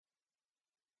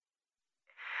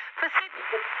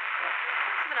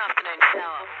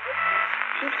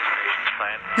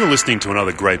You're listening to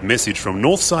another great message from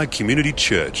Northside Community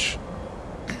Church.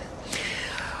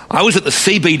 I was at the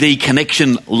CBD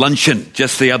Connection Luncheon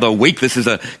just the other week. This is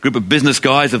a group of business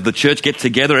guys of the church get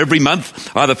together every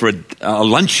month, either for a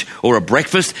lunch or a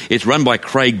breakfast. It's run by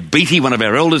Craig Beattie, one of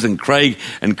our elders, and Craig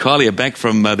and Kylie are back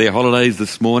from their holidays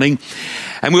this morning.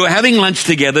 And we were having lunch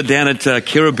together down at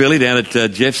Kirribilli, down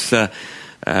at Jeff's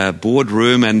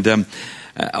boardroom, and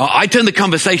I turned the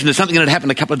conversation to something that had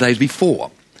happened a couple of days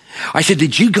before. I said,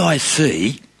 did you guys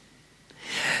see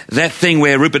that thing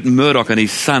where Rupert Murdoch and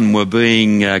his son were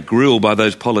being grilled by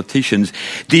those politicians?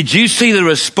 Did you see the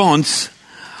response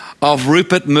of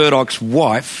Rupert Murdoch's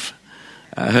wife?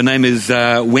 Her name is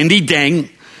Wendy Dang.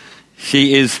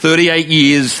 She is 38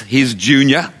 years his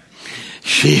junior.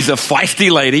 She's a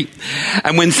feisty lady.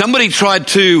 And when somebody tried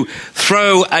to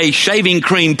throw a shaving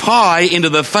cream pie into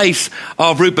the face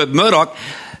of Rupert Murdoch,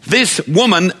 this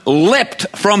woman leapt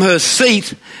from her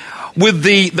seat with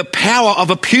the power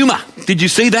of a puma. Did you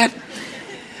see that?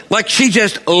 Like she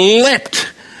just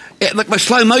leapt. Like my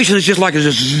slow motion is just like it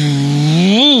just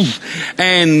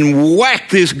and whacked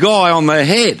this guy on the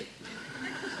head.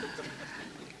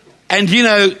 And you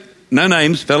know, no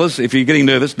names, fellas, if you're getting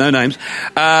nervous, no names.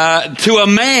 To a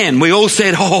man, we all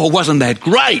said, oh, wasn't that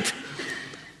great?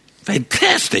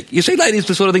 Fantastic. You see, ladies,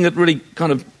 the sort of thing that really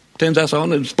kind of turns us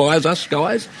on, inspires us,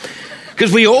 guys.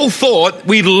 Because we all thought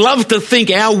we'd love to think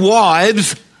our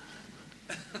wives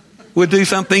would do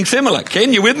something similar.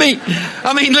 Ken, you with me?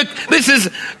 I mean, look, this is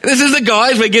the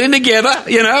guys, we're getting together,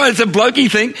 you know, it's a blokey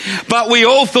thing. But we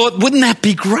all thought, wouldn't that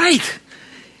be great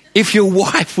if your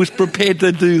wife was prepared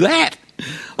to do that?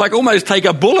 Like almost take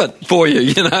a bullet for you,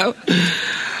 you know?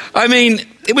 I mean,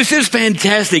 it was just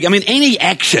fantastic. I mean, any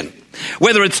action,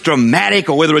 whether it's dramatic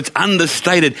or whether it's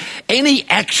understated, any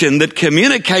action that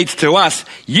communicates to us,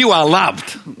 you are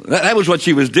loved. That was what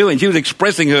she was doing. She was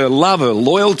expressing her love, her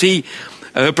loyalty,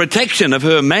 her protection of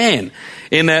her man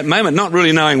in that moment, not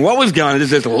really knowing what was going on.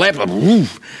 Just leapt,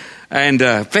 and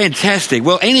fantastic.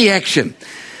 Well, any action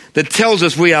that tells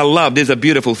us we are loved is a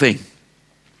beautiful thing.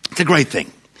 It's a great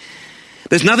thing.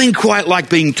 There's nothing quite like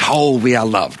being told we are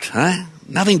loved. Huh?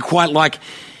 Nothing quite like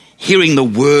hearing the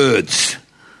words.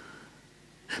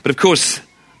 But of course,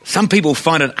 some people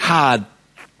find it hard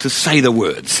to say the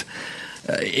words.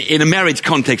 In a marriage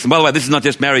context, and by the way, this is not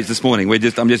just marriage this morning.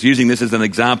 I'm just using this as an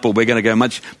example. We're going to go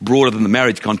much broader than the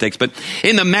marriage context. But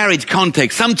in the marriage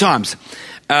context, sometimes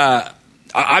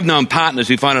I've known partners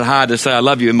who find it hard to say I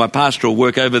love you in my pastoral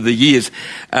work over the years.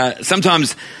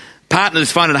 Sometimes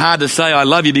partners find it hard to say I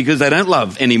love you because they don't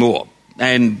love anymore.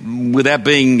 And without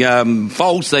being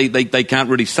false, they can't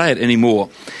really say it anymore.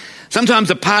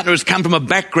 Sometimes a partner has come from a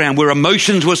background where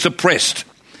emotions were suppressed.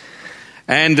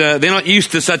 And they're not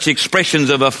used to such expressions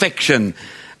of affection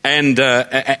and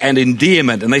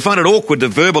endearment. And they find it awkward to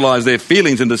verbalise their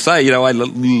feelings and to say,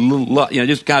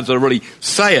 just can't sort of really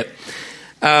say it.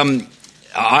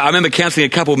 I remember counselling a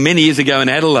couple many years ago in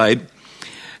Adelaide.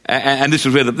 And this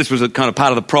was a kind of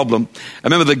part of the problem. I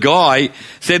remember the guy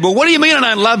said, well, what do you mean I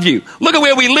don't love you? Look at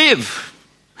where we live.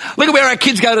 Look at where our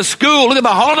kids go to school. Look at the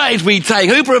holidays we take.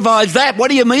 Who provides that? What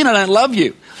do you mean I don't love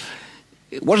you?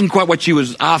 It wasn't quite what she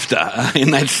was after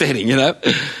in that setting, you know.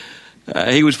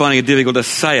 He was finding it difficult to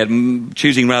say it and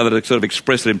choosing rather to sort of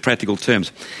express it in practical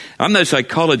terms. I'm no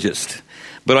psychologist,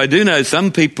 but I do know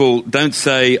some people don't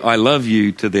say I love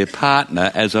you to their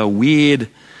partner as a weird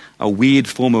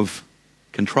form of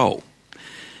control.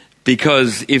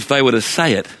 Because if they were to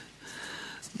say it,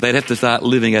 they'd have to start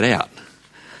living it out.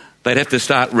 They'd have to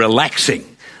start relaxing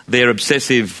their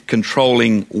obsessive,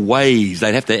 controlling ways.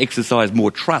 They'd have to exercise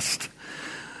more trust.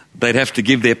 They'd have to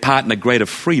give their partner greater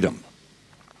freedom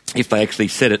if they actually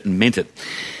said it and meant it.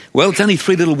 Well, it's only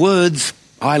 3 little words,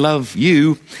 I love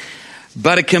you,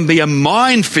 but it can be a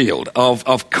minefield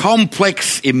of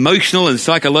complex emotional and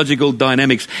psychological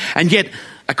dynamics. And yet,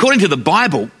 according to the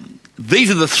Bible,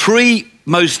 these are the 3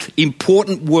 most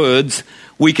important words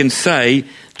we can say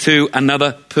to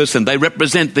another person. They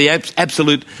represent the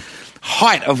absolute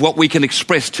height of what we can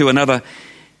express to another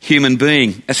human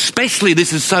being. Especially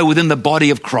this is so within the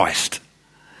body of Christ,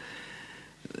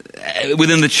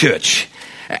 within the church.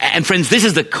 And friends, this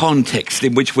is the context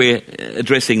in which we're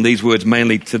addressing these words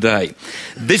mainly today.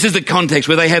 This is the context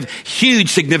where they have huge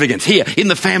significance here in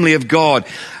the family of God,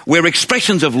 where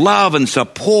expressions of love and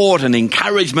support and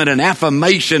encouragement and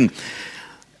affirmation,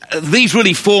 these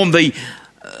really form the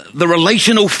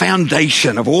relational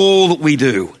foundation of all that we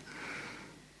do.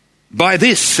 By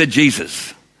this, said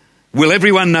Jesus, will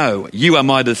everyone know you are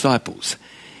my disciples,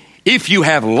 if you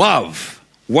have love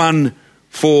one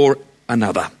for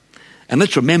another. And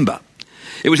let's remember,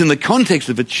 it was in the context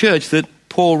of a church that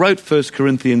Paul wrote 1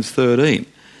 Corinthians 13.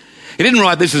 He didn't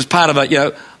write this as part of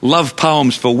a, love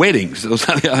poems for weddings or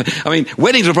something. I mean,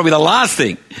 weddings were probably the last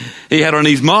thing he had on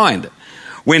his mind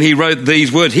when he wrote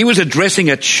these words. He was addressing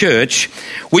a church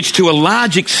which to a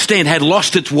large extent had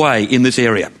lost its way in this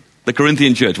area. The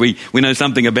Corinthian church, we know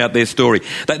something about their story.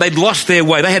 They'd lost their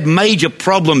way. They had major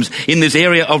problems in this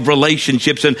area of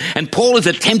relationships, and Paul is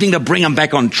attempting to bring them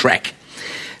back on track.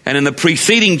 And in the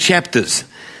preceding chapters,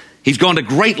 he's gone to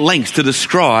great lengths to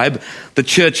describe the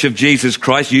Church of Jesus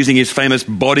Christ using his famous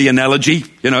body analogy.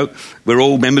 We're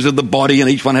all members of the body and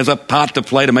each one has a part to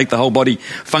play to make the whole body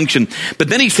function. But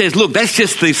then he says, look, that's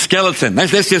just the skeleton.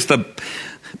 That's just the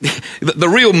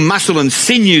real muscle and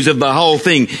sinews of the whole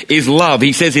thing is love.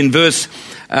 He says in the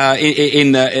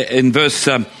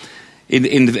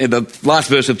last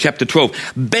verse of chapter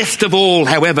 12, best of all,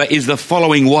 however, is the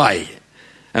following way.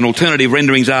 And alternative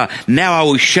renderings are, now I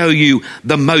will show you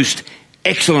the most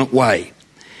excellent way.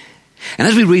 And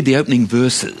as we read the opening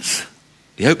verses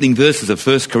of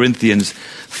 1 Corinthians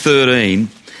 13,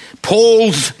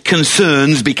 Paul's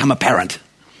concerns become apparent.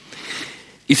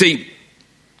 You see,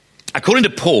 according to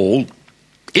Paul,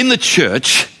 in the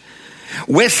church,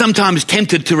 we're sometimes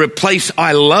tempted to replace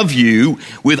I love you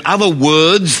with other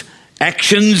words,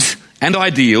 actions, and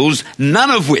ideals,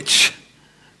 none of which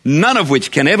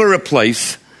can ever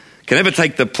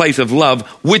take the place of love,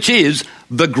 which is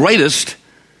the greatest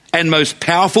and most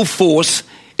powerful force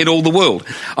in all the world.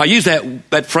 I use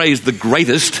that phrase, the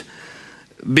greatest,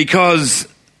 because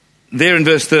there in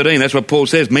verse 13, that's what Paul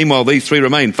says. Meanwhile, these three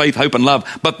remain, faith, hope, and love.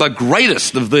 But the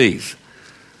greatest of these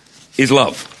is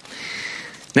love.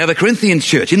 Now, the Corinthian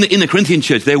church, in the Corinthian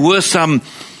church, there was a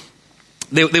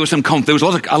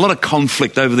lot of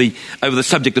conflict over the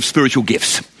subject of spiritual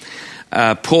gifts.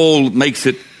 Paul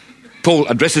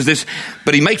addresses this,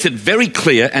 but he makes it very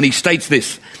clear, and he states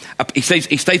this. He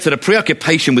states that a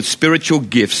preoccupation with spiritual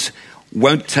gifts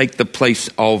won't take the place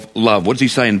of love. What does he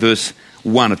say in verse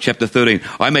 1 of chapter 13?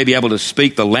 I may be able to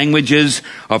speak the languages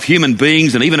of human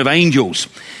beings and even of angels,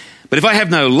 but if I have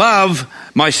no love,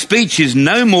 my speech is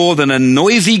no more than a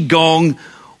noisy gong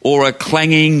or a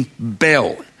clanging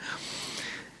bell.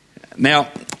 Now,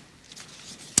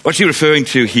 what's he referring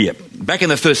to here? Back in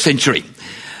the first century,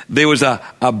 there was a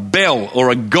bell or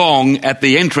a gong at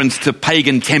the entrance to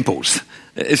pagan temples.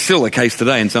 It's still the case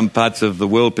today in some parts of the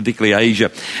world, particularly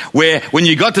Asia, where when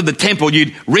you got to the temple,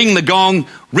 you'd ring the gong,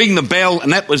 ring the bell,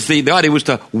 and that was the idea was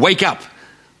to wake up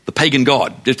the pagan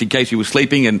god, just in case he was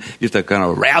sleeping, and just to kind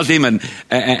of arouse him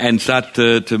and start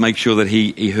to make sure that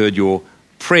he heard your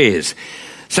prayers.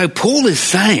 So Paul is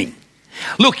saying,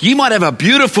 look, you might have a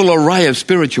beautiful array of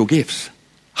spiritual gifts.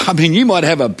 I mean, you might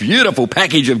have a beautiful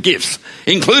package of gifts,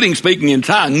 including speaking in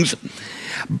tongues.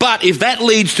 But if that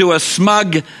leads to a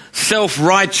smug,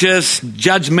 self-righteous,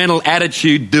 judgmental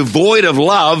attitude devoid of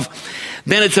love,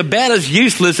 then it's about as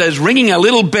useless as ringing a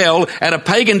little bell at a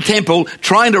pagan temple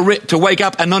trying to wake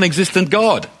up a non-existent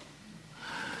God.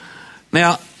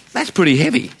 Now, that's pretty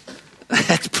heavy.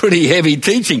 That's pretty heavy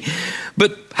teaching.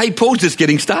 But hey, Paul's just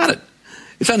getting started.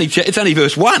 It's only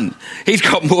verse 1. He's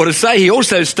got more to say. He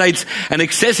also states an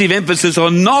excessive emphasis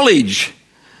on knowledge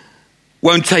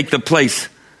won't take the place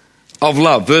of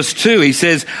love. Verse 2, he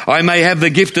says, I may have the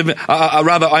gift of,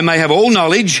 I may have all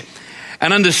knowledge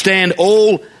and understand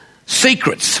all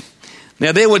secrets.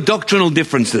 Now, there were doctrinal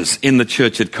differences in the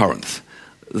church at Corinth.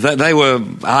 They were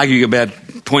arguing about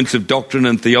points of doctrine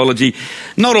and theology.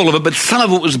 Not all of it, but some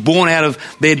of it was born out of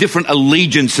their different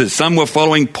allegiances. Some were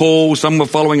following Paul, some were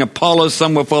following Apollos,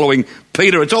 some were following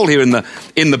Peter. It's all here in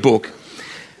the book.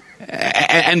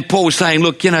 And Paul was saying,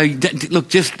 look, you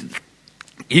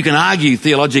can argue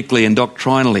theologically and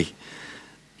doctrinally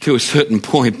to a certain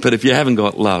point, but if you haven't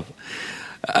got love.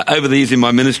 Over the years in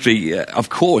my ministry, of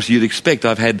course, you'd expect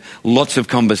I've had lots of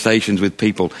conversations with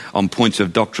people on points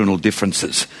of doctrinal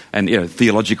differences and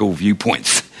theological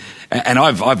viewpoints, and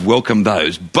I've welcomed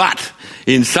those. But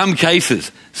in some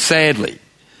cases, sadly,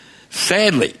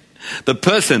 the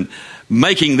person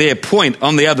making their point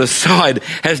on the other side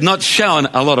has not shown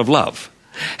a lot of love,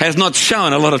 has not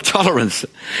shown a lot of tolerance,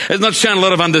 has not shown a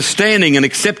lot of understanding and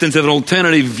acceptance of an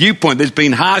alternative viewpoint. There's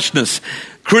been harshness,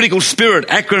 critical spirit,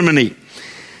 acrimony.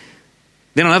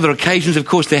 Then on other occasions, of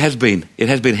course, it has been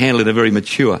handled in a very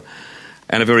mature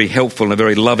and a very helpful and a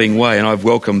very loving way, and I've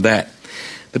welcomed that.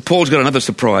 But Paul's got another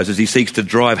surprise as he seeks to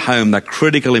drive home the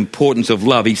critical importance of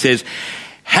love. He says,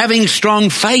 having strong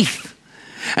faith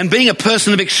and being a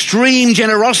person of extreme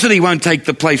generosity won't take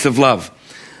the place of love.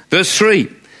 Verse 3,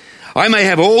 I may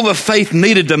have all the faith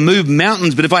needed to move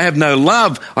mountains, but if I have no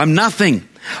love, I'm nothing.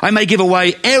 I may give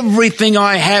away everything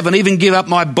I have and even give up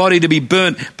my body to be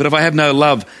burnt, but if I have no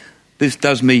love, this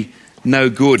does me no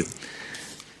good.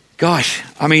 Gosh,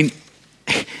 I mean,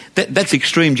 that's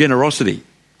extreme generosity.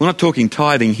 We're not talking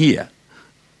tithing here.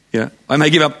 Yeah, I may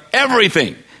give up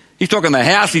everything. He's talking the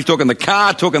house, he's talking the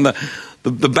car, talking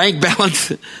the bank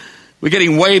balance. We're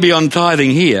getting way beyond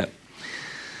tithing here.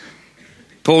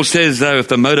 Paul says, though, if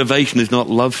the motivation is not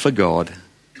love for God,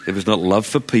 if it's not love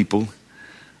for people,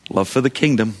 love for the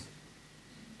kingdom,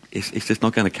 it's just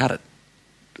not going to cut it.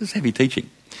 It's heavy teaching.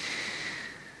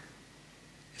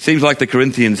 It seems like the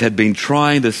Corinthians had been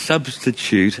trying to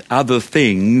substitute other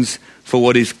things for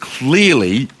what is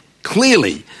clearly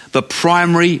the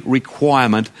primary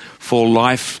requirement for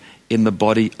life in the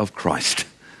body of Christ.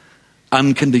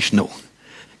 Unconditional,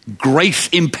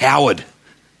 grace-empowered,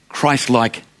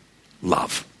 Christ-like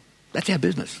love. That's our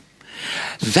business.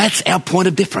 That's our point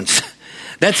of difference.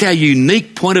 That's our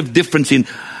unique point of difference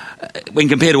when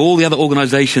compared to all the other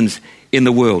organisations in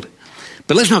the world.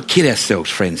 But let's not kid ourselves,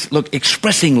 friends. Look,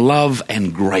 expressing love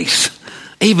and grace,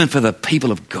 even for the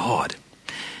people of God,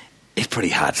 it's pretty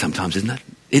hard sometimes, isn't it?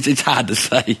 It's hard to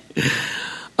say,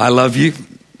 I love you.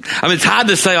 I mean, it's hard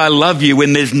to say I love you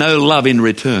when there's no love in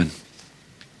return.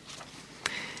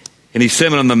 In his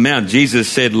Sermon on the Mount, Jesus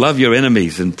said, love your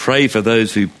enemies and pray for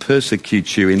those who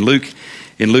persecute you. In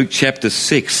Luke chapter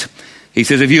 6, he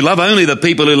says, if you love only the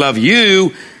people who love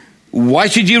you, why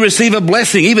should you receive a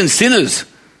blessing? Even sinners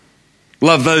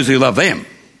love those who love them.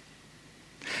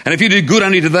 And if you do good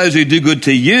only to those who do good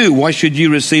to you, why should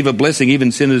you receive a blessing?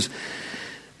 Even sinners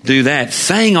do that.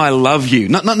 Saying I love you,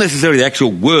 not necessarily the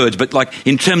actual words, but like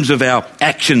in terms of our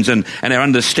actions and our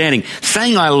understanding.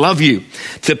 Saying I love you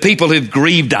to people who've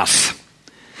grieved us,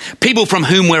 people from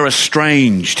whom we're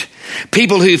estranged,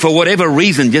 people who for whatever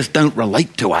reason just don't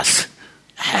relate to us.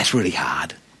 That's really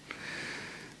hard.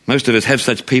 Most of us have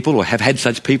such people or have had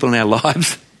such people in our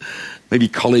lives. Maybe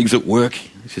colleagues at work.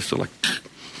 It's just sort of like,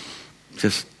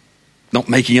 just not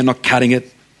making it, not cutting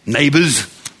it. Neighbours.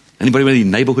 Anybody with any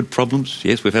neighbourhood problems?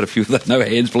 Yes, we've had a few of those. No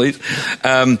hands, please.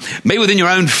 Maybe within your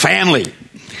own family.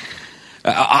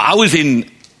 I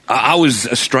was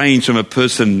estranged from a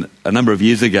person a number of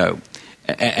years ago.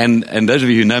 And those of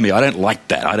you who know me, I don't like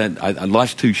that.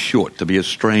 Life's too short to be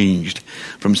estranged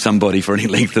from somebody for any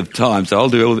length of time. So I'll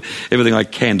do everything I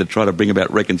can to try to bring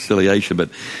about reconciliation. But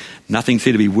nothing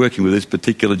seemed to be working with this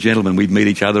particular gentleman. We'd meet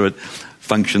each other at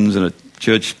functions and at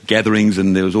church gatherings,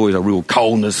 and there was always a real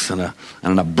coldness and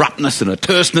an abruptness and a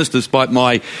terseness despite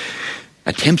my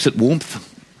attempts at warmth.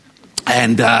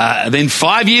 And then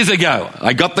 5 years ago,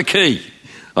 I got the key.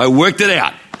 I worked it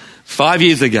out. 5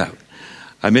 years ago,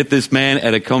 I met this man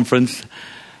at a conference,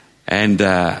 and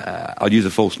I'll use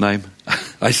a false name.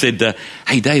 I said,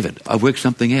 hey, David, I've worked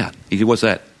something out. He said, what's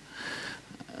that?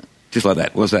 Just like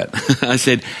that, what's that? I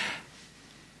said,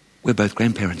 we're both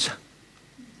grandparents.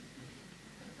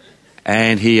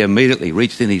 And he immediately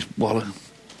reached in his wallet.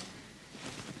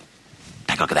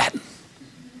 Take a look at that.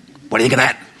 What do you think of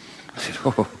that? I said,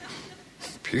 oh,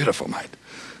 beautiful, mate.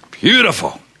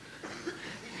 Beautiful.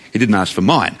 He didn't ask for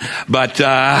mine, but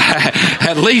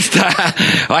at least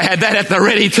I had that at the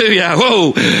ready too. Yeah,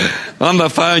 whoa, on the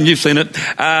phone, you've seen it.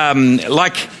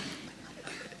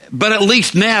 But at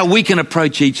least now we can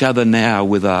approach each other now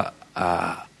with a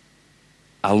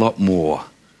lot more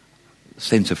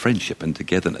sense of friendship and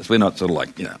togetherness. We're not sort of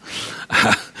like,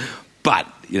 but,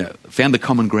 found the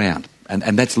common ground.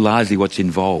 And that's largely what's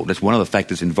involved. That's one of the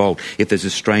factors involved if there's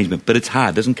estrangement. But it's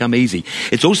hard. It doesn't come easy.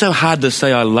 It's also hard to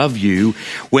say I love you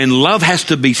when love has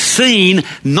to be seen,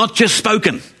 not just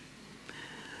spoken.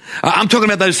 I'm talking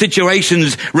about those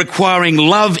situations requiring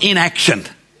love in action.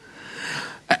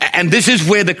 And this is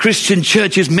where the Christian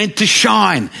church is meant to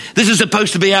shine. This is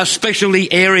supposed to be our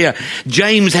specialty area.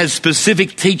 James has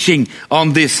specific teaching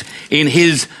on this in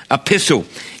his epistle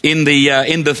in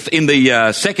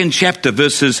the second chapter,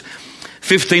 verses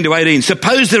 15 to 18.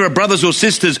 Suppose there are brothers or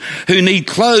sisters who need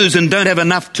clothes and don't have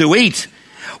enough to eat.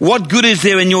 What good is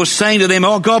there in your saying to them,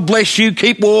 oh, God bless you,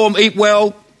 keep warm, eat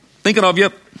well, thinking of you,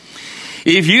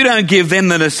 if you don't give them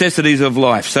the necessities of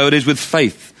life? So it is with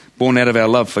faith born out of our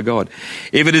love for God.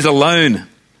 If it is alone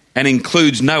and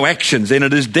includes no actions, then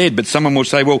it is dead. But someone will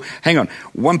say, well, hang on,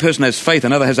 one person has faith,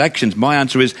 another has actions. My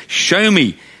answer is, show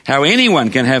me how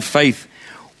anyone can have faith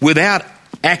without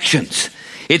actions.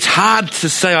 It's hard to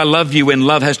say I love you when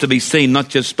love has to be seen, not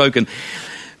just spoken.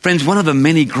 Friends, one of the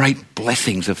many great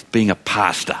blessings of being a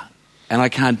pastor, and I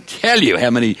can't tell you how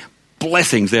many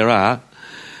blessings there are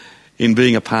in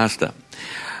being a pastor,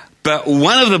 but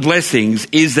one of the blessings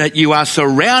is that you are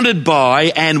surrounded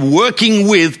by and working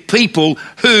with people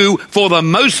who, for the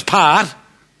most part,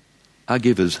 are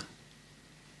givers.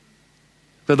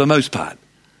 For the most part,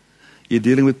 you're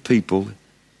dealing with people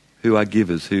who are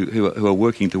givers, who are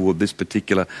working toward this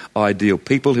particular ideal.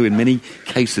 People who in many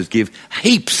cases give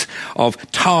heaps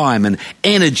of time and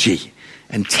energy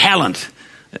and talent.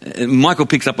 Michael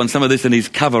picks up on some of this in his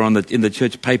cover in the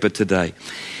church paper today.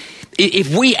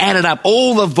 If we added up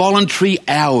all the voluntary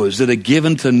hours that are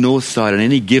given to Northside in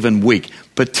any given week,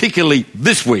 particularly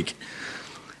this week,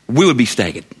 we would be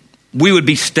staggered. We would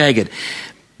be staggered.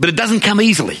 But it doesn't come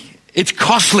easily. It's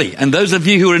costly. And those of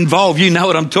you who are involved, you know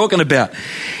what I'm talking about.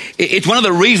 It's one of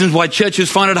the reasons why churches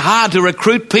find it hard to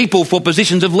recruit people for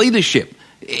positions of leadership.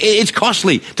 It's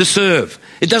costly to serve.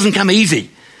 It doesn't come easy.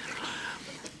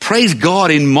 Praise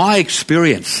God, in my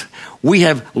experience, we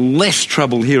have less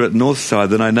trouble here at Northside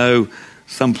than I know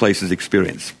some places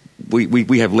experience.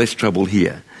 We have less trouble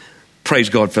here. Praise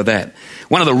God for that.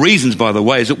 One of the reasons, by the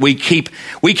way, is that we keep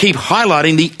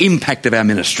highlighting the impact of our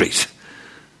ministries.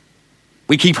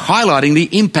 We keep highlighting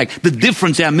the impact, the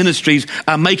difference our ministries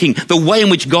are making, the way in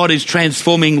which God is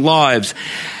transforming lives.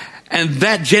 And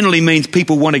that generally means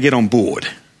people want to get on board.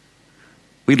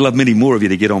 We'd love many more of you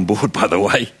to get on board, by the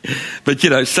way. But,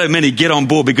 so many get on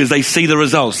board because they see the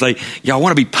results. I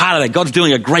want to be part of that. God's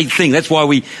doing a great thing. That's why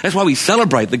we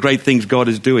celebrate the great things God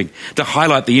is doing, to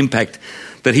highlight the impact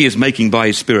that he is making by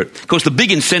his Spirit. Of course, the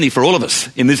big incentive for all of us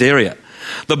in this area,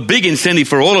 the big incentive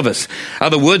for all of us are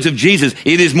the words of Jesus.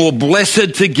 It is more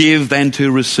blessed to give than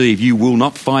to receive. You will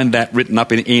not find that written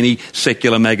up in any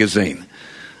secular magazine.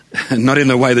 Not in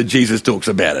the way that Jesus talks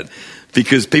about it.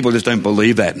 Because people just don't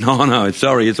believe that. No,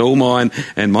 sorry, it's all mine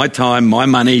and my time, my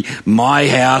money, my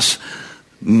house,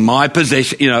 my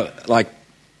possession,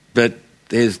 but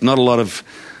there's not a lot of...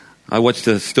 I watched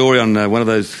a story on one of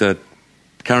those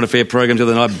current affair programs the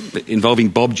other night involving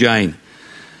Bob Jane.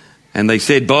 And they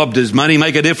said, Bob, does money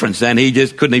make a difference? And he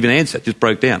just couldn't even answer, just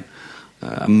broke down.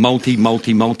 A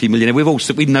multi-millionaire.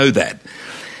 We know that.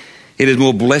 It is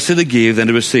more blessed to give than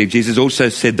to receive. Jesus also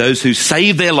said those who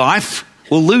save their life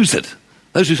will lose it.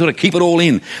 Those who sort of keep it all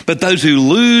in. But those who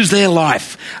lose their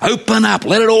life, open up,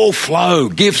 let it all flow.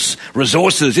 Gifts,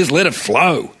 resources, just let it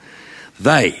flow.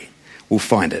 They will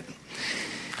find it.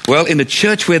 Well, in the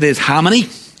church where there's harmony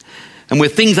and where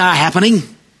things are happening,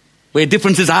 where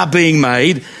differences are being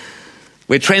made,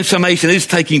 where transformation is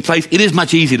taking place, it is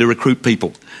much easier to recruit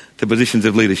people to positions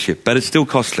of leadership. But it's still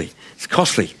costly. It's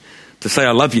costly to say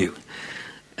I love you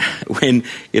when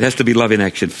it has to be love in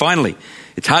action. Finally,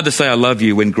 it's hard to say I love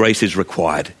you when grace is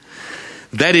required.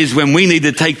 That is when we need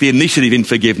to take the initiative in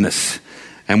forgiveness.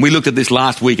 And we looked at this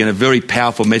last week in a very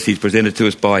powerful message presented to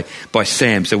us by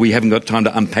Sam, so we haven't got time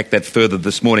to unpack that further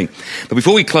this morning. But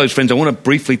before we close, friends, I want to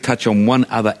briefly touch on one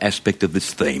other aspect of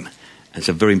this theme. And it's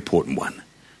a very important one.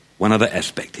 One other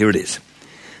aspect. Here it is.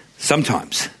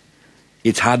 Sometimes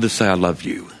it's hard to say I love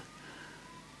you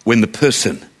when the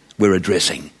person we're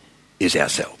addressing is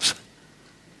ourselves.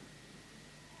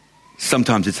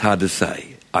 Sometimes it's hard to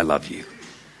say, I love you,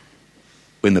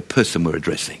 when the person we're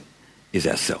addressing is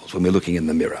ourselves, when we're looking in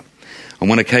the mirror. On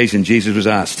one occasion, Jesus was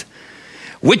asked,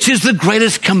 which is the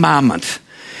greatest commandment?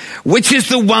 Which is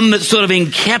the one that sort of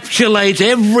encapsulates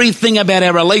everything about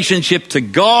our relationship to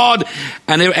God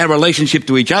and our relationship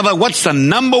to each other? What's the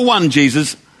number one,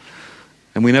 Jesus?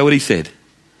 And we know what he said.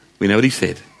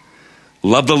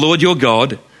 Love the Lord your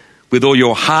God with all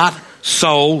your heart,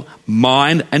 soul,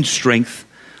 mind, and strength.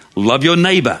 Love your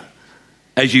neighbour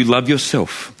as you love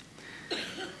yourself.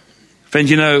 Friends,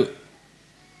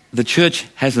 the church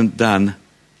hasn't done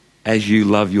as you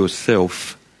love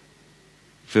yourself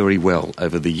very well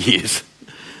over the years.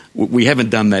 We haven't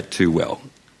done that too well.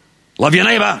 Love your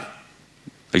neighbour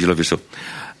as you love yourself.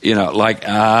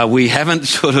 We haven't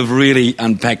sort of really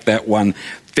unpacked that one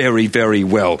very, very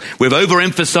well. We've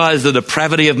overemphasised the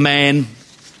depravity of man,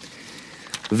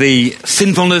 the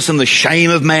sinfulness and the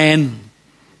shame of man.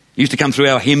 Used to come through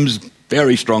our hymns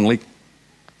very strongly.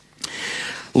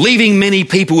 Leaving many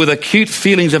people with acute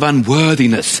feelings of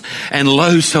unworthiness and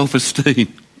low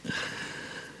self-esteem.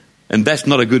 And that's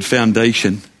not a good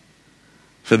foundation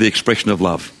for the expression of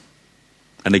love.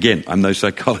 And again, I'm no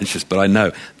psychologist, but I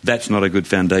know that's not a good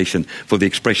foundation for the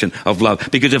expression of love.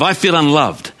 Because if I feel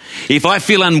unloved, if I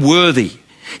feel unworthy,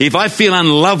 if I feel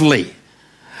unlovely,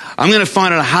 I'm going to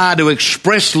find it hard to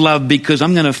express love because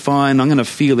I'm going to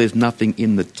feel there's nothing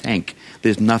in the tank.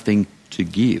 There's nothing to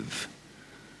give.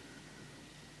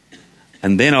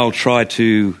 And then I'll try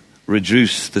to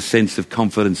reduce the sense of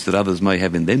confidence that others may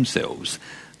have in themselves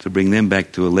to bring them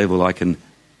back to a level I can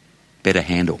better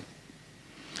handle.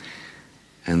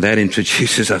 And that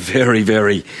introduces a very,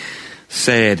 very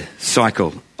sad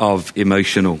cycle of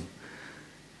emotional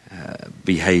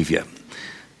behaviour.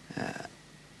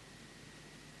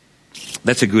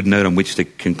 That's a good note on which to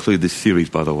conclude this series,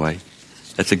 by the way.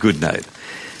 That's a good note.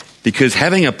 Because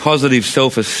having a positive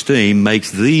self-esteem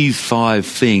makes these 5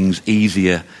 things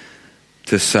easier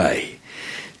to say.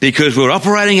 Because we're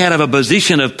operating out of a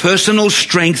position of personal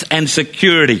strength and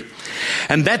security.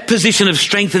 And that position of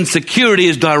strength and security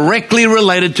is directly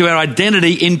related to our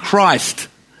identity in Christ.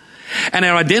 And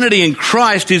our identity in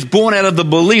Christ is born out of the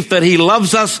belief that he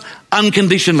loves us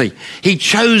unconditionally. He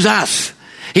chose us.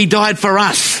 He died for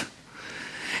us.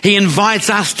 He invites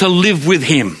us to live with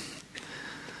him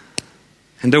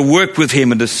and to work with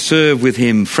him and to serve with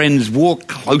him. Friends, walk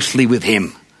closely with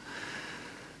him.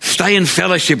 Stay in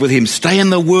fellowship with him. Stay in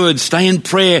the word. Stay in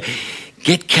prayer.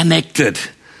 Get connected.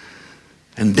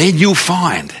 And then you'll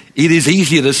find it is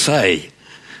easier to say,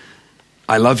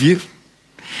 I love you.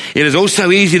 It is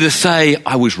also easy to say,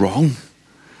 I was wrong.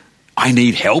 I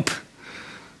need help.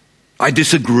 I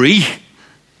disagree.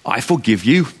 I forgive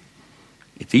you.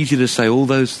 It's easy to say all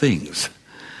those things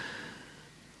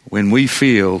when we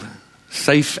feel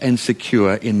safe and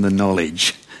secure in the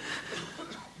knowledge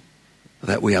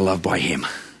that we are loved by him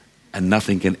and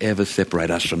nothing can ever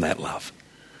separate us from that love.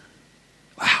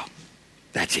 Wow,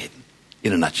 that's it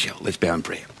in a nutshell. Let's bow in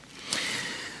prayer.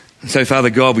 And so, Father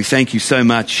God, we thank you so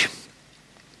much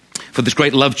for this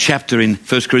great love chapter in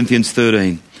 1 Corinthians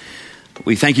 13.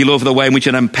 We thank you, Lord, for the way in which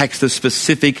it unpacks the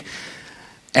specific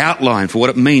outline for what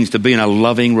it means to be in a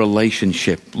loving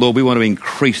relationship. Lord, we want to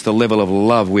increase the level of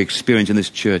love we experience in this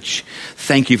church.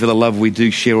 Thank you for the love we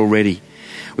do share already.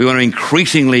 We want to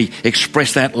increasingly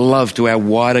express that love to our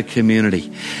wider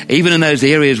community. Even in those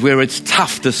areas where it's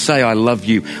tough to say I love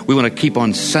you, we want to keep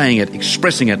on saying it,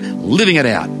 expressing it, living it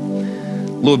out.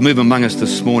 Lord, move among us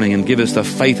this morning and give us the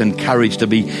faith and courage to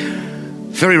be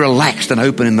very relaxed and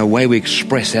open in the way we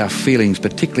express our feelings,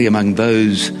 particularly among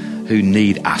those who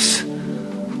need us.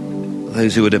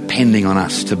 Those who are depending on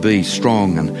us to be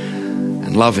strong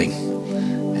and loving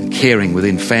and caring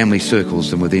within family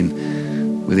circles and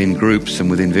within groups and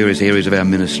within various areas of our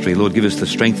ministry. Lord, give us the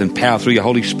strength and power through your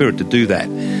Holy Spirit to do that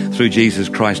through Jesus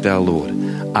Christ our Lord.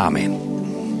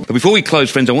 Amen. But before we close,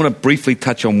 friends, I want to briefly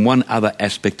touch on one other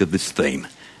aspect of this theme.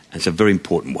 And it's a very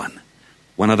important one.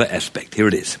 One other aspect. Here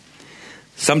it is.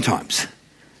 Sometimes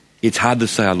it's hard to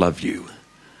say I love you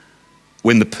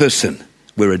when the person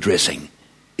we're addressing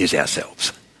is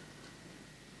ourselves.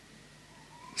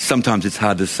 Sometimes it's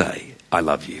hard to say I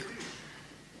love you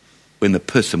when the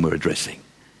person we're addressing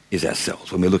is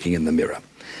ourselves, when we're looking in the mirror.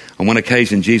 On one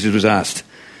occasion, Jesus was asked,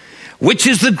 which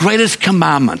is the greatest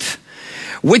commandment?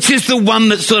 Which is the one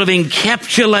that sort of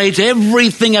encapsulates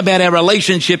everything about our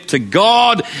relationship to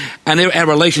God and our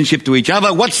relationship to each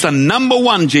other? What's the number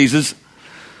one, Jesus?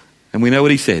 And we know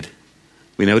what he said.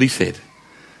 We know what he said.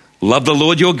 Love the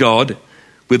Lord your God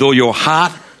with all your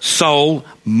heart, soul,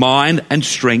 mind, and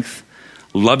strength.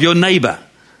 Love your neighbor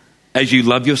as you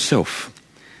love yourself.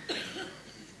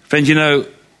 Friends, you know,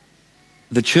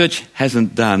 the church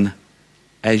hasn't done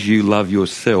as you love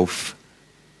yourself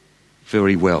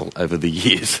very well over the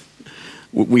years.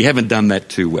 We haven't done that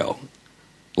too well.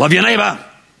 Love your neighbor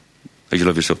as you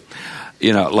love yourself.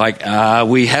 You know,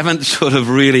 we haven't sort of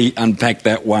really unpacked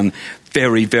that one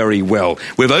very, very well.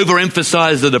 We've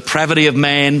overemphasized the depravity of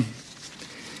man,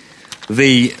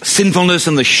 the sinfulness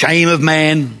and the shame of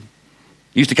man.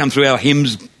 Used to come through our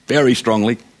hymns very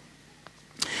strongly.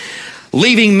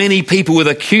 Leaving many people with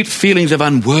acute feelings of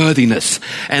unworthiness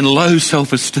and low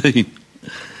self-esteem.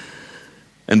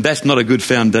 And that's not a good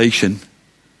foundation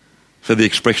for the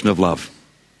expression of love.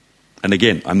 And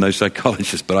again, I'm no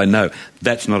psychologist, but I know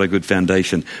that's not a good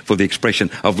foundation for the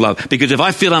expression of love. Because if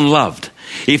I feel unloved,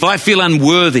 if I feel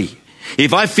unworthy,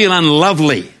 if I feel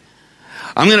unlovely,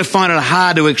 I'm going to find it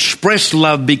hard to express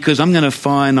love because I'm going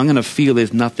to feel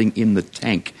there's nothing in the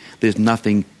tank. There's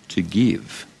nothing to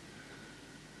give.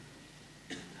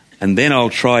 And then I'll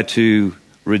try to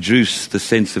reduce the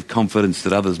sense of confidence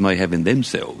that others may have in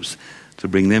themselves to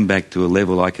bring them back to a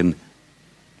level I can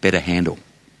better handle.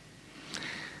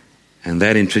 And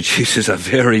that introduces a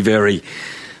very, very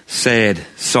sad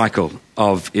cycle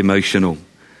of emotional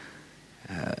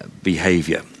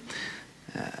behaviour.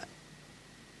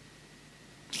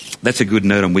 That's a good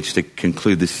note on which to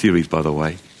conclude this series, by the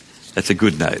way. That's a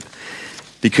good note.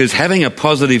 Because having a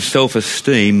positive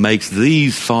self-esteem makes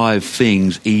these 5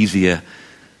 things easier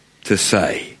to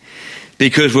say.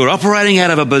 Because we're operating out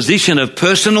of a position of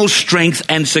personal strength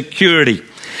and security.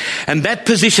 And that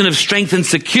position of strength and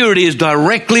security is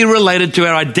directly related to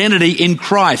our identity in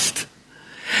Christ.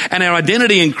 And our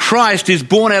identity in Christ is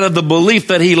born out of the belief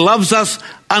that he loves us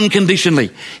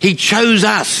unconditionally. He chose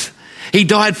us. He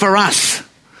died for us.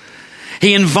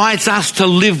 He invites us to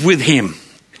live with him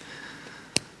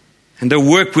and to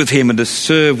work with him and to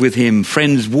serve with him.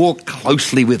 Friends, walk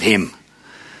closely with him.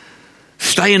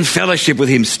 Stay in fellowship with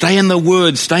him. Stay in the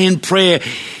word. Stay in prayer.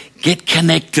 Get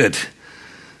connected.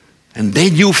 And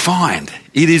then you'll find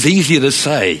it is easier to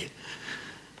say,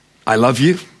 I love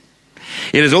you.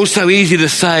 It is also easy to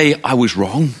say, I was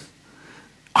wrong.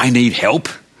 I need help.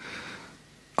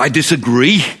 I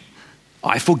disagree.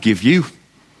 I forgive you.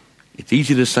 It's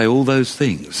easy to say all those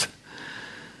things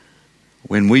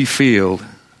when we feel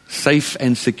safe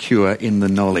and secure in the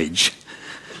knowledge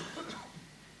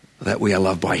that we are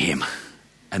loved by him,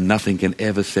 and nothing can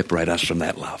ever separate us from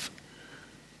that love.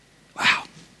 Wow,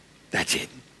 that's it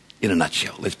in a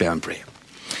nutshell. Let's bow in prayer.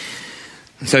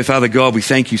 And so, Father God, we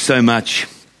thank you so much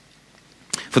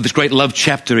for this great love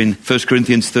chapter in 1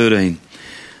 Corinthians 13.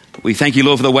 We thank you,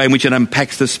 Lord, for the way in which it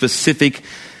unpacks the specific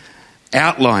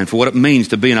outline for what it means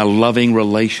to be in a loving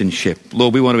relationship.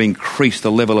 Lord, we want to increase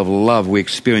the level of love we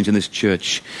experience in this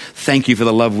church. Thank you for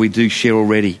the love we do share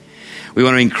already. We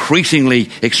want to increasingly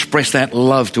express that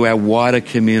love to our wider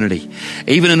community.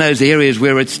 Even in those areas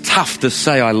where it's tough to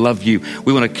say I love you,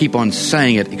 we want to keep on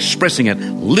saying it, expressing it,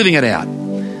 living it out.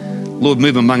 Lord,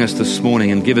 move among us this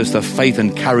morning and give us the faith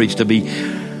and courage to be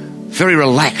very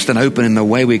relaxed and open in the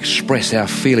way we express our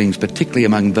feelings, particularly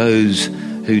among those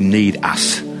who need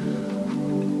us,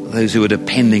 those who are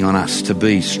depending on us to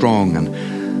be strong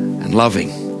and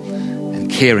loving and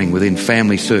caring within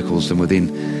family circles and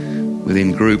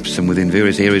within groups and within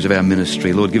various areas of our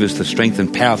ministry. Lord, give us the strength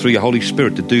and power through your Holy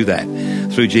Spirit to do that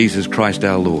through Jesus Christ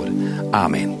our Lord.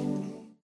 Amen.